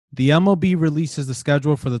The MLB releases the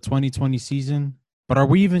schedule for the 2020 season, but are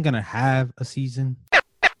we even going to have a season?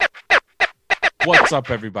 What's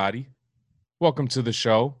up, everybody? Welcome to the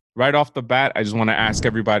show. Right off the bat, I just want to ask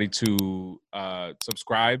everybody to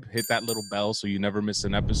subscribe, hit that little bell so you never miss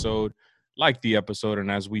an episode, like the episode,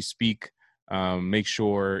 and as we speak, make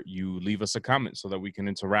sure you leave us a comment so that we can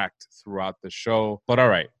interact throughout the show. But all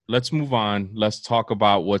right, let's move on. Let's talk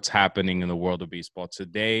about what's happening in the world of baseball.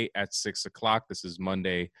 Today at 6 o'clock, this is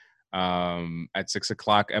Monday, at 6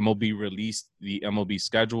 o'clock, MLB released the MLB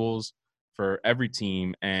schedules for every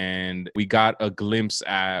team, and we got a glimpse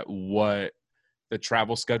at what the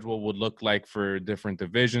travel schedule would look like for different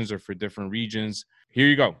divisions or for different regions. Here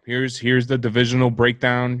you go. Here's the divisional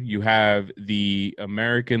breakdown. You have the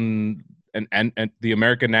American and the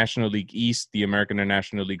American National League East, the American and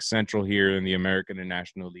National League Central here, and the American and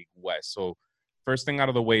National League West. So first thing out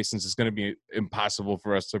of the way, since it's going to be impossible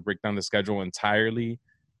for us to break down the schedule entirely,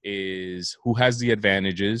 is who has the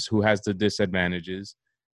advantages, who has the disadvantages,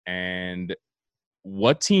 and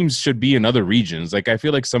what teams should be in other regions. Like, I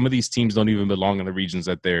feel like some of these teams don't even belong in the regions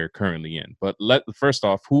that they're currently in. But first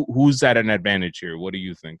off, who's at an advantage here? What do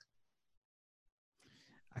you think?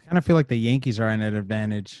 I kind of feel like the Yankees are at an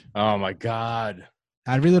advantage. Oh my God.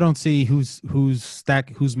 I really don't see who's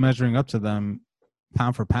measuring up to them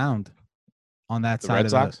pound for pound on that side Red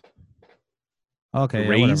of Sox? Okay, The yeah,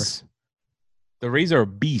 whatever. Rays? The Rays are a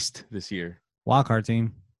beast this year. Wild card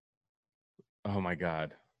team. Oh my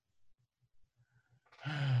God.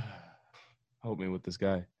 Help me with this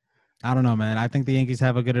guy. I don't know, man. I think the Yankees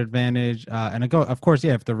have a good advantage. Of course,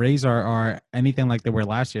 yeah, if the Rays are anything like they were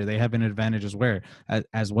last year, they have an advantage as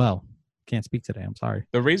well. Can't speak today. I'm sorry.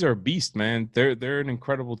 The Rays are a beast, man. They're an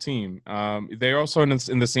incredible team. They're also in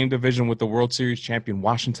the same division with the World Series champion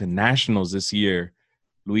Washington Nationals this year,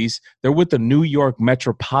 Luis. They're with the New York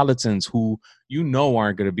Metropolitans, who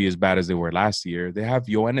aren't going to be as bad as they were last year. They have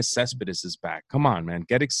Yoenis Cespedes is back. Come on, man.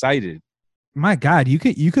 Get excited. My God, you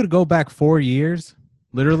could go back 4 years,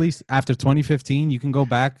 literally after 2015. You can go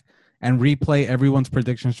back and replay everyone's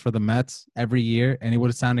predictions for the Mets every year, and it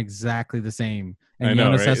would sound exactly the same. And I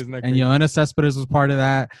know, right? Isn't that crazy? Yoenis Cespedes was part of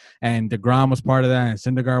that, and DeGrom was part of that, and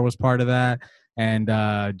Syndergaard was part of that, and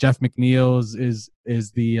Jeff McNeil is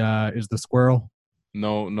the squirrel.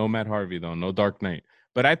 No Matt Harvey though. No Dark Knight.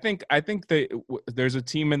 But I think there's a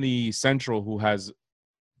team in the Central who has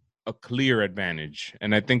a clear advantage,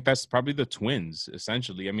 and I think that's probably the Twins.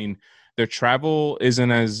 Essentially, I mean, their travel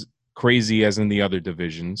isn't as crazy as in the other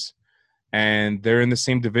divisions, and they're in the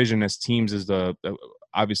same division as teams as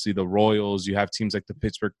obviously the Royals. You have teams like the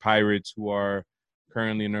Pittsburgh Pirates, who are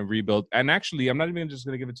currently in a rebuild. And actually, I'm not even just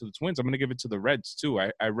going to give it to the Twins. I'm going to give it to the Reds too.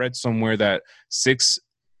 I read somewhere that 6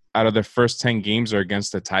 out of their first 10 games are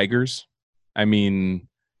against the Tigers. I mean,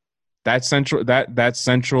 that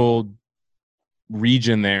central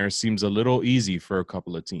region there seems a little easy for a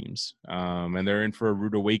couple of teams, and they're in for a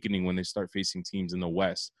rude awakening when they start facing teams in the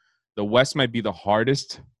West. The West might be the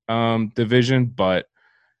hardest division, but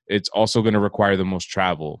it's also going to require the most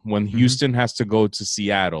travel. When Houston has to go to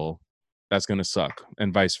Seattle, that's going to suck,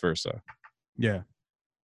 and vice versa. Yeah,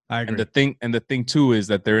 I agree. And the thing too is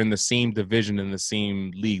that they're in the same division, in the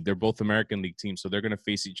same league. They're both American League teams, so they're going to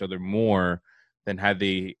face each other more than had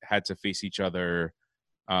they had to face each other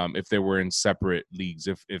if they were in separate leagues,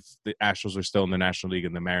 if the Astros were still in the National League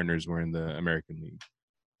and the Mariners were in the American League.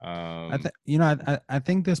 I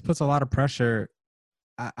think this puts a lot of pressure.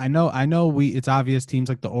 I know it's obvious teams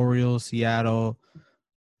like the Orioles, Seattle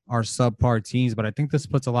are subpar teams, but I think this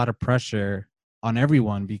puts a lot of pressure on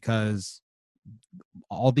everyone because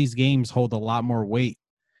all these games hold a lot more weight.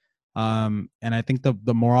 And I think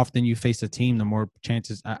the more often you face a team, the more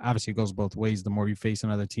chances, obviously it goes both ways. The more you face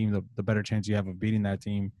another team, the better chance you have of beating that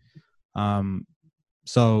team.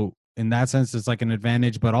 So in that sense, it's like an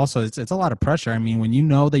advantage, but also it's a lot of pressure. I mean, when you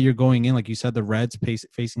know that you're going in, like you said, the Reds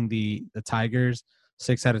facing the Tigers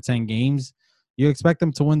 6 out of 10 games, you expect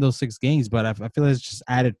them to win those 6 games, but I feel like it's just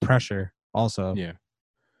added pressure also. Yeah.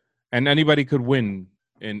 And anybody could win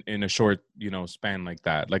in a short, span like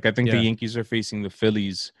that. Like, I think the Yankees are facing the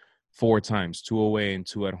Phillies 4 times, 2 away and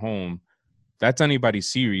 2 at home. That's anybody's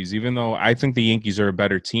series, even though I think the Yankees are a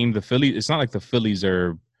better team. The Phillies, it's not like the Phillies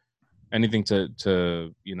are anything to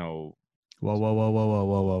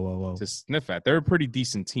Whoa. to sniff at. They're a pretty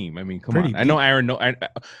decent team. I mean, come on. I know Aaron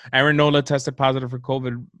Nola tested positive for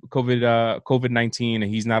COVID-19, and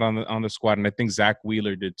he's not on the squad. And I think Zach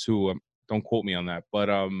Wheeler did too. Don't quote me on that, but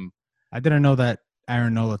I didn't know that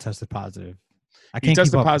Aaron Nola tested positive. He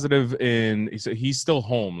tested positive he's still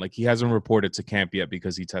home. Like, he hasn't reported to camp yet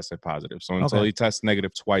because he tested positive. So until he tests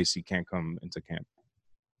negative twice, he can't come into camp.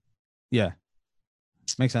 Yeah.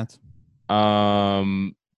 Makes sense.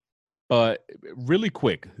 But really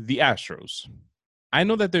quick, the Astros. I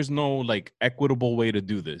know that there's no like equitable way to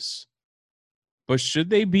do this, but should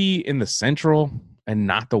they be in the Central and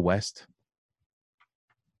not the West?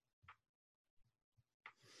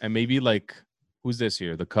 And maybe like who's this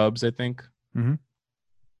here? The Cubs, I think. Mm-hmm.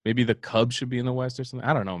 Maybe the Cubs should be in the West or something.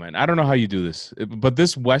 I don't know, man. I don't know how you do this, but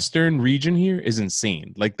this Western region here is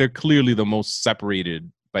insane. Like they're clearly the most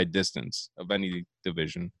separated by distance of any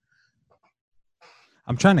division.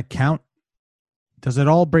 I'm trying to count. Does it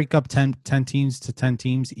all break up 10 teams to 10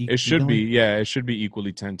 teams? It should be, yeah. It should be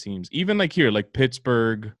equally 10 teams. Even like here, like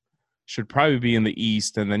Pittsburgh should probably be in the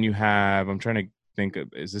East, and then you have. I'm trying to think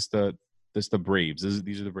of. Is this the Braves?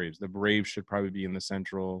 These are the Braves. The Braves should probably be in the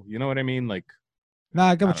Central. You know what I mean? Like. No,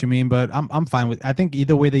 I get what you mean, but I'm fine with. I think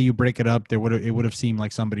either way that you break it up, it would have seemed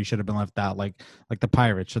like somebody should have been left out, like the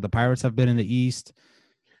Pirates. Should the Pirates have been in the East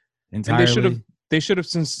entirely? And they should have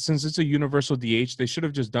since it's a universal DH, they should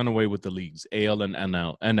have just done away with the leagues, AL and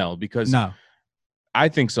NL because no, I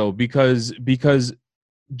think so because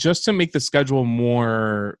just to make the schedule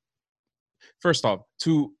more. First off,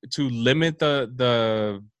 to limit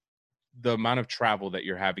the amount of travel that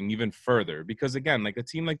you're having even further, because again, like a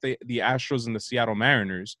team like the Astros and the Seattle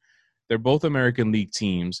Mariners, they're both American League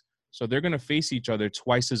teams, so they're going to face each other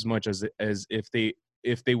twice as much as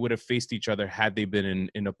if they would have faced each other had they been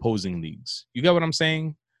in opposing leagues. You get what I'm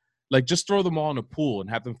saying? Like just throw them all in a pool and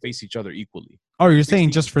have them face each other equally. Oh, you're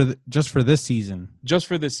saying just for this season? Just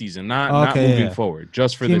for this season, not moving forward.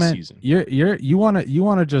 Just for this season. You want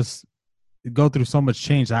to just go through so much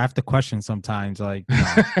change. I have to question sometimes, like,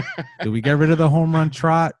 do we get rid of the home run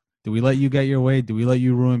trot? Do we let you get your way? Do we let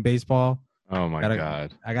you ruin baseball? Oh my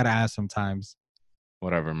God. I gotta ask sometimes.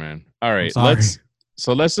 Whatever, man. All right. Let's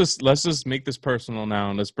just make this personal now,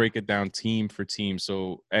 and let's break it down team for team.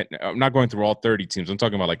 So I'm not going through all 30 teams. I'm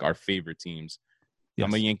talking about like our favorite teams. Yes.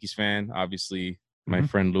 I'm a Yankees fan. Obviously, my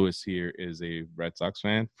friend Lewis here is a Red Sox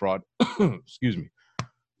fan. Fraud. Excuse me.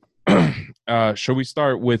 Shall we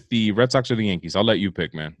start with the Red Sox or the Yankees? I'll let you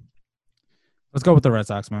pick, man. Let's go with the Red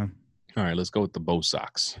Sox, man. All right, let's go with the Bo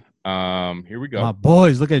Sox. Here we go. My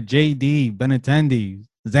boys, look at JD, Benintendi,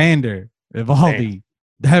 Xander, Evaldi,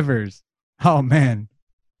 Devers. Oh, man.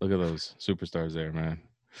 Look at those superstars there, man.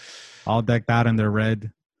 All decked out in their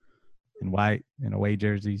red and white and away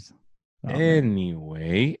jerseys. Oh,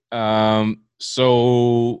 anyway,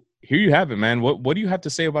 so here you have it, man. What do you have to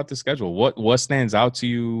say about the schedule? What stands out to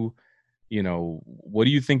you? You know, what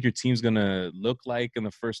do you think your team's gonna look like in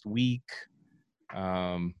the first week?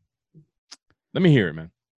 Let me hear it,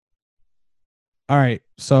 man. All right,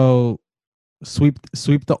 so sweep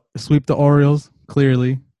the Orioles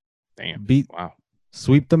clearly. Damn. Wow.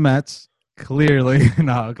 Sweep the Mets clearly.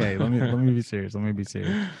 No, okay. Let me be serious.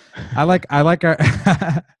 I like our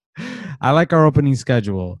I like our opening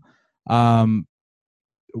schedule.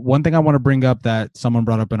 One thing I want to bring up that someone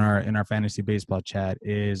brought up in our fantasy baseball chat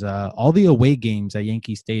is all the away games at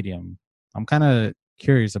Yankee Stadium. I'm kind of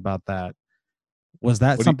curious about that. Was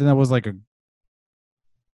that something that was like a?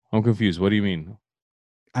 I'm confused. What do you mean?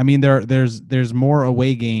 I mean, there's more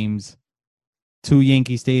away games to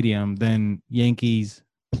Yankee Stadium than Yankees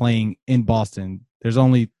playing in Boston. There's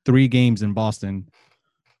only 3 games in Boston.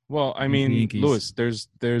 Well, I mean, Lewis, there's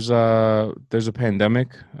a pandemic.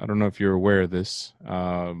 I don't know if you're aware of this.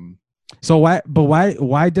 So why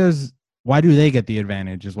do they get the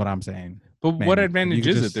advantage is what I'm saying. But what advantage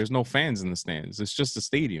is it? There's no fans in the stands. It's just a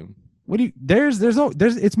stadium.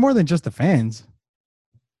 It's more than just the fans.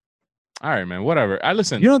 All right, man. Whatever. I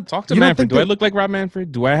listen. Talk to Manfred. Do I look like Rob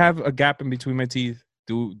Manfred? Do I have a gap in between my teeth?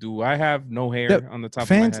 Do I have no hair on the top of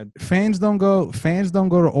my head? Fans don't go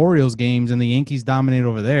to Orioles games, and the Yankees dominate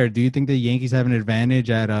over there. Do you think the Yankees have an advantage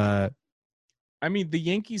at I mean, the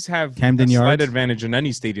Yankees have Camden a Yards? Slight advantage in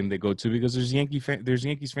any stadium they go to because there's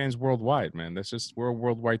Yankees fans worldwide, man. We're a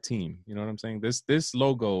worldwide team. You know what I'm saying? This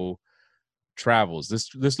logo travels.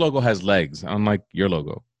 This logo has legs, unlike your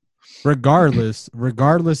logo. Regardless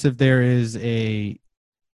if there is a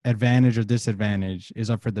advantage or disadvantage is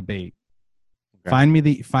up for debate.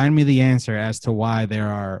 Okay. Find me the answer as to why there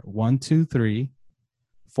are 1, 2, 3,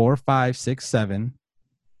 4, 5, 6, 7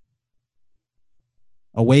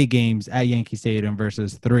 away games at Yankee Stadium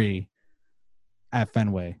versus 3 at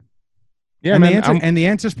Fenway. Yeah, and the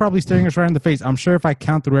answer is probably staring us right in the face. I'm sure if I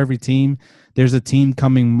count through every team, there's a team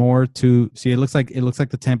coming more to see. It looks like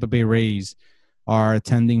the Tampa Bay Rays are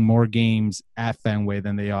attending more games at Fenway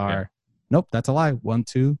than they are. Yeah. Nope, that's a lie. 1,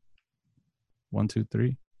 2,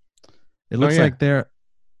 3. It looks like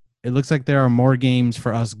there are more games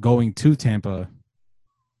for us going to Tampa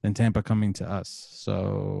than Tampa coming to us.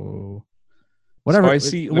 So So Whatever. I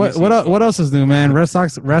see. Let me see. What else is new, man? Red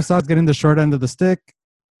Sox getting the short end of the stick.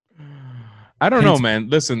 I don't know, Can't man.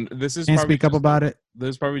 Listen, this is can't probably speak up about it. this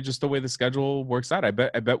is probably just the way the schedule works out. I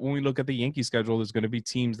bet when we look at the Yankee schedule, there's going to be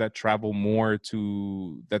teams that travel more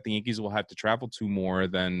to that the Yankees will have to travel to more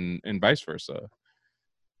than and vice versa.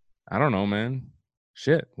 I don't know, man.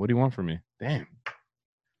 Shit. What do you want from me? Damn.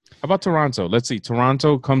 How about Toronto? Let's see.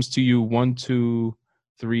 Toronto comes to you 1, 2,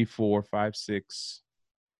 3, 4, 5, 6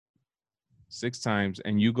 times,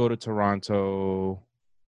 and you go to Toronto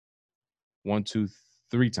 1, 2,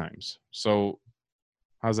 3 times. So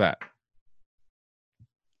how's that?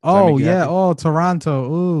 Oh yeah. Oh,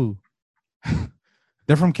 Toronto. Ooh.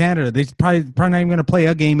 They're from Canada. They probably not even gonna play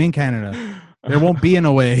a game in Canada. There won't be an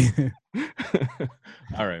away.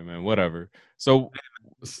 All right, man. Whatever. So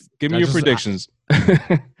give me I your just- predictions.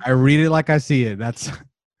 I read it like I see it. That's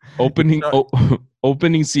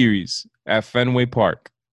Opening series at Fenway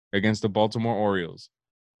Park against the Baltimore Orioles.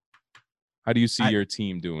 How do you see your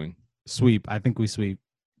team doing? sweep. I think we sweep.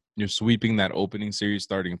 You're sweeping that opening series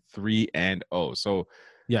starting 3-0. So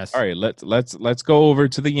Yes. all right, let's go over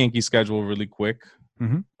to the Yankee schedule really quick.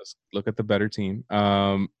 Mhm. Let's look at the better team.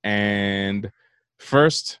 And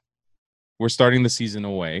first, we're starting the season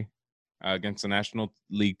away against the National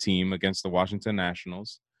League team against the Washington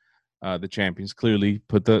Nationals, the champions. Clearly,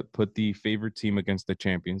 put the favorite team against the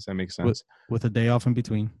champions. That makes sense. With a day off in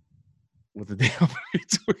between. With the day off in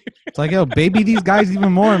between. It's like, yo, baby, these guys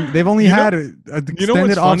even more. They've only had an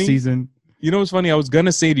extended off season. You know what's funny? I was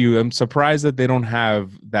gonna say to you, I'm surprised that they don't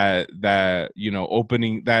have that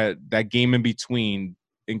opening that game in between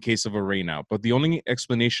in case of a rainout. But the only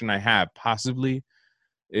explanation I have possibly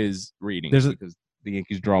is ratings because the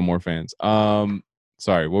Yankees draw more fans.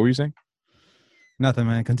 Sorry, what were you saying? Nothing,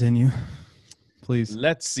 man. Continue, please.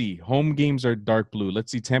 Let's see. Home games are dark blue.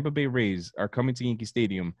 Let's see. Tampa Bay Rays are coming to Yankee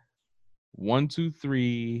Stadium. 1, 2,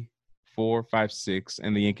 3, 4, 5, 6,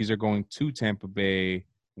 and the Yankees are going to Tampa Bay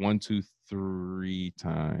 1, 2, 3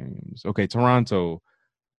 times. Okay, Toronto.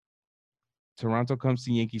 Toronto comes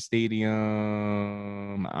to Yankee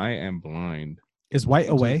Stadium. I am blind. Is White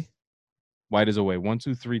away? White is away 1,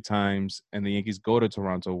 2, 3 times, and the Yankees go to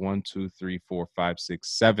Toronto 1, 2, 3, 4, 5, 6,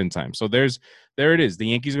 7 times. So there it is. The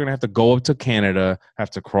Yankees are gonna have to go up to Canada, have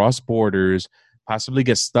to cross borders, possibly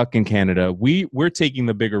get stuck in Canada. We're taking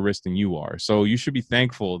the bigger risk than you are. So you should be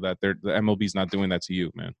thankful that the MLB's not doing that to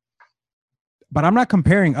you, man. But I'm not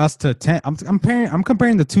comparing us to 10. I'm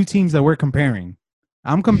comparing the two teams that we're comparing.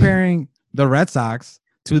 I'm comparing the Red Sox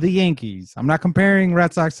to the Yankees. I'm not comparing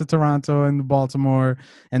Red Sox to Toronto and Baltimore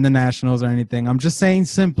and the Nationals or anything. I'm just saying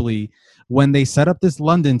simply when they set up this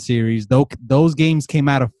London series, those games came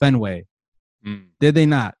out of Fenway. Did they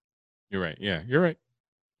not? You're right. Yeah, you're right.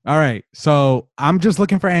 All right. So I'm just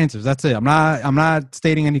looking for answers. That's it. I'm not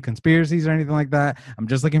stating any conspiracies or anything like that. I'm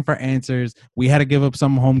just looking for answers. We had to give up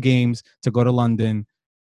some home games to go to London.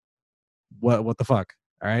 What the fuck?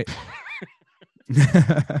 All right.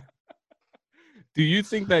 Do you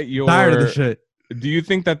think that you're tired of the shit? Do you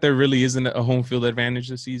think that there really isn't a home field advantage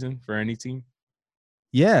this season for any team?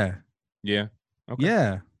 Yeah. Yeah. Okay.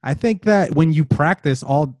 Yeah. I think that when you practice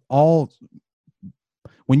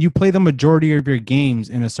when you play the majority of your games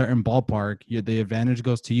in a certain ballpark, the advantage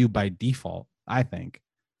goes to you by default, I think.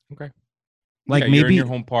 Okay. Like maybe you're in your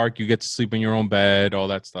home park, you get to sleep in your own bed, all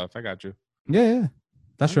that stuff. I got you. Yeah.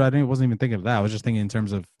 That's true. I wasn't even thinking of that. I was just thinking in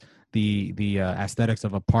terms of the aesthetics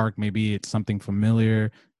of a park. Maybe it's something familiar.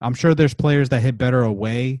 I'm sure there's players that hit better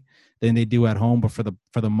away than they do at home, but for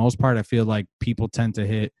the most part, I feel like people tend to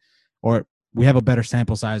hit, or we have a better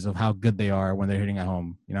sample size of how good they are when they're hitting at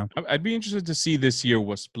home. You know, I'd be interested to see this year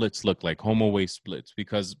what splits look like, home away splits,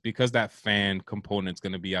 because that fan component's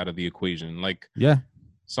going to be out of the equation. Like, yeah,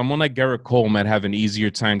 someone like Garrett Cole might have an easier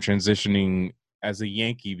time transitioning as a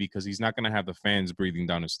Yankee because he's not going to have the fans breathing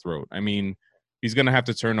down his throat. I mean, he's going to have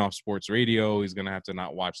to turn off sports radio. He's going to have to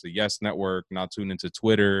not watch the Yes Network, not tune into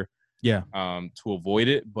Twitter. Yeah. To avoid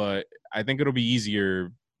it. But I think it'll be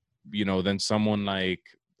easier, than someone like,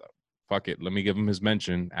 fuck it, let me give him his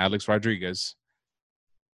mention, Alex Rodriguez.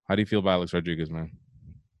 How do you feel about Alex Rodriguez, man?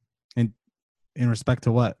 In respect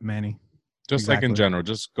to what, Manny? Just exactly. Like in general,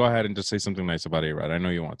 just go ahead and just say something nice about A-Rod. I know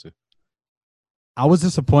you want to. I was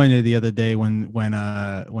disappointed the other day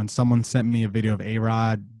when someone sent me a video of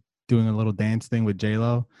A-Rod doing a little dance thing with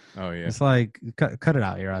J-Lo. Oh yeah. It's like cut it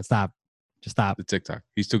out, A-Rod. Stop. Just stop. The TikTok.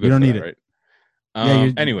 He's too good. You don't for need that, it. Right?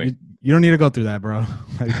 Yeah. Anyway, you don't need to go through that, bro.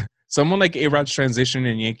 Someone like A-Rod's transition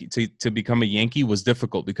in Yankee to become a Yankee was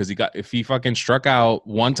difficult because if he fucking struck out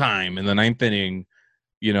one time in the 9th inning,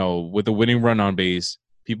 with a winning run on base,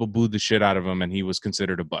 people booed the shit out of him and he was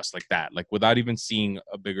considered a bust like that, like without even seeing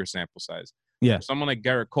a bigger sample size. Yeah. For someone like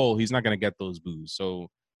Garrett Cole, he's not going to get those boos. So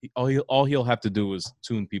all he'll have to do is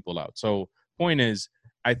tune people out. So point is,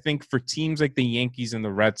 I think for teams like the Yankees and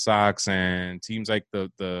the Red Sox and teams like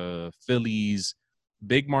the Phillies,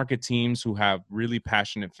 big market teams who have really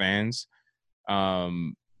passionate fans,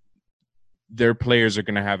 their players are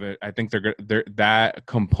going to have it. I think they're that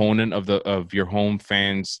component of your home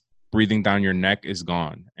fans breathing down your neck is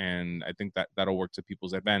gone, and I think that'll work to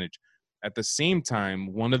people's advantage. At the same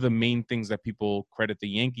time, one of the main things that people credit the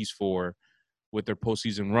Yankees for with their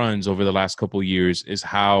postseason runs over the last couple of years is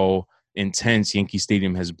how intense Yankee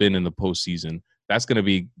Stadium has been in the postseason. That's gonna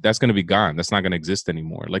be gone. That's not gonna exist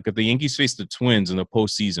anymore. Like if the Yankees face the Twins in the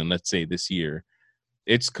postseason, let's say this year,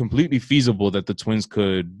 it's completely feasible that the Twins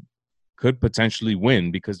could potentially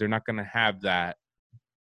win because they're not gonna have that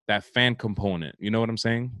fan component. You know what I'm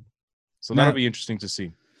saying? So that'll be interesting to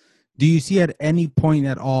see. Do you see at any point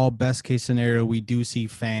at all, best case scenario, we do see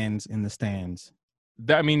fans in the stands?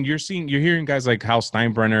 I mean, you're hearing guys like Hal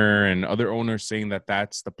Steinbrenner and other owners saying that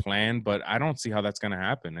that's the plan, but I don't see how that's going to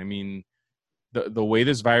happen. I mean, the way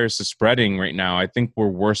this virus is spreading right now, I think we're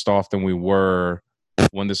worse off than we were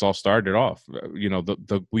when this all started off. You know,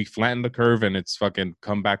 we flattened the curve and it's fucking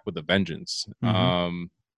come back with a vengeance. Mm-hmm.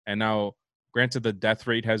 And now, granted, the death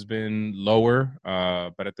rate has been lower,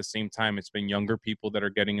 but at the same time, it's been younger people that are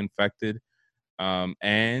getting infected.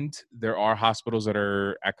 And there are hospitals that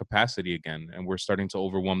are at capacity again, and we're starting to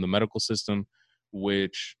overwhelm the medical system,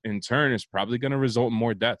 which in turn is probably going to result in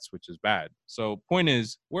more deaths, which is bad. So point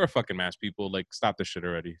is, we're a fucking mass, people. Like, stop this shit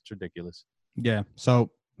already. It's ridiculous. Yeah. So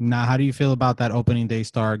now how do you feel about that opening day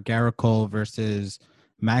start, Garrett Cole versus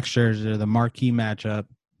Max Scherzer, the marquee matchup?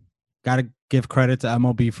 Got to give credit to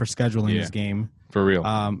MLB for scheduling this game. For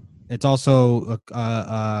real. It's also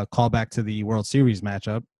a callback to the World Series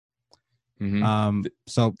matchup. Mm-hmm.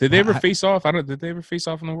 So did they ever face off? Did they ever face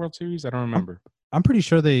off in the World Series? I don't remember. I'm pretty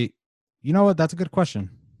sure they. You know what? That's a good question.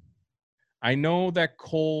 I know that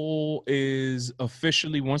Cole is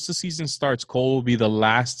officially, once the season starts, Cole will be the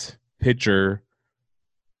last pitcher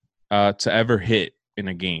to ever hit in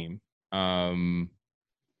a game.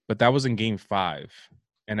 But that was in Game 5,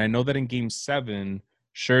 and I know that in Game 7,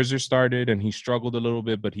 Scherzer started and he struggled a little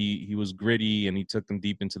bit, but he was gritty and he took them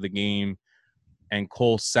deep into the game. And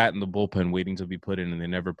Cole sat in the bullpen waiting to be put in, and they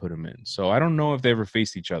never put him in. So I don't know if they ever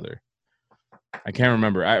faced each other. I can't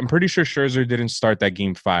remember. I'm pretty sure Scherzer didn't start that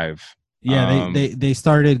Game 5. Yeah, they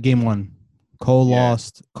started Game 1. Cole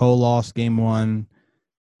lost. Cole lost Game 1.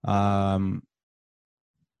 Yeah.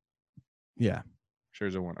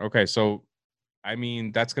 Scherzer won. Okay, so I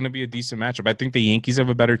mean that's going to be a decent matchup. I think the Yankees have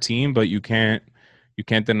a better team, but you can't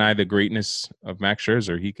deny the greatness of Max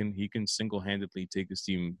Scherzer. He can single-handedly take his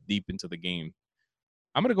team deep into the game.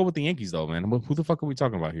 I'm gonna go with the Yankees though, man. Who the fuck are we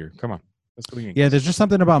talking about here? Come on, let's go Yankees. Yeah, there's just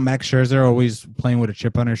something about Max Scherzer always playing with a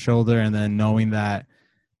chip on his shoulder, and then knowing that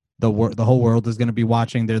the whole world is going to be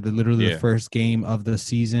watching. They're literally the first game of the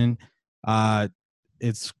season.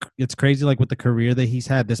 It's crazy. Like with the career that he's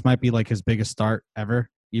had, this might be like his biggest start ever.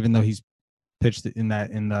 Even though he's pitched in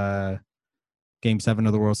the Game 7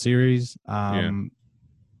 of the World Series.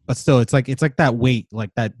 But still, it's like that weight,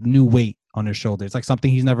 like that new weight on his shoulder. It's like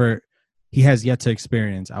something he has yet to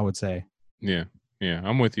experience, I would say. Yeah,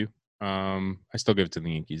 I'm with you. I still give it to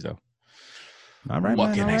the Yankees though. All right,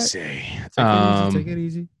 what can I say? Take it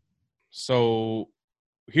easy. So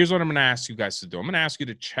here's what I'm going to ask you guys to do. I'm going to ask you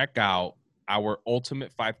to check out our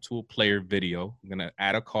Ultimate 5-Tool Player video. I'm going to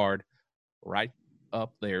add a card right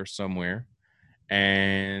up there somewhere.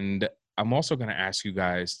 And I'm also going to ask you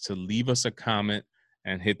guys to leave us a comment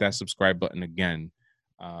and hit that subscribe button again.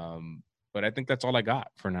 But I think that's all I got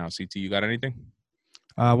for now. CT, you got anything?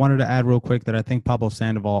 I wanted to add real quick that I think Pablo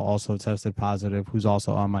Sandoval also tested positive, who's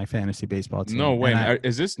also on my fantasy baseball team. No way.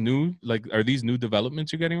 Is this new? Like, are these new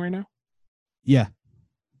developments you're getting right now? Yeah.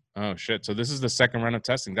 Oh, shit. So this is the second round of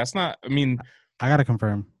testing. That's not, I mean. I got to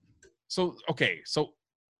confirm. So, okay. So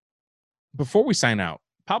before we sign out,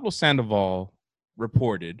 Pablo Sandoval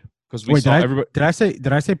reported, because we saw everybody.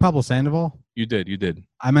 Did I say Pablo Sandoval? You did.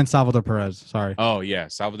 I meant Salvador Perez. Sorry. Oh yeah,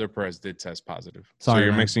 Salvador Perez did test positive. Sorry, so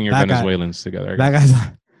you're mixing your Venezuelans together. That guy's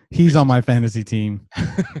he's on my fantasy team. I'll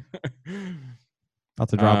have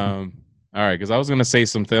to drop him. All right, because I was gonna say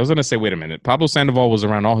something. I was gonna say, wait a minute. Pablo Sandoval was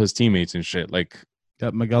around all his teammates and shit. Like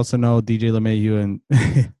Miguel Sano, DJ LeMahieu, and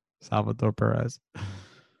Salvador Perez.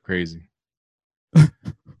 Crazy.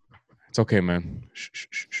 It's okay, man. Shh.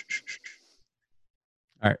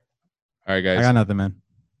 All right, guys. I got nothing, man.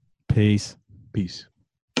 Peace.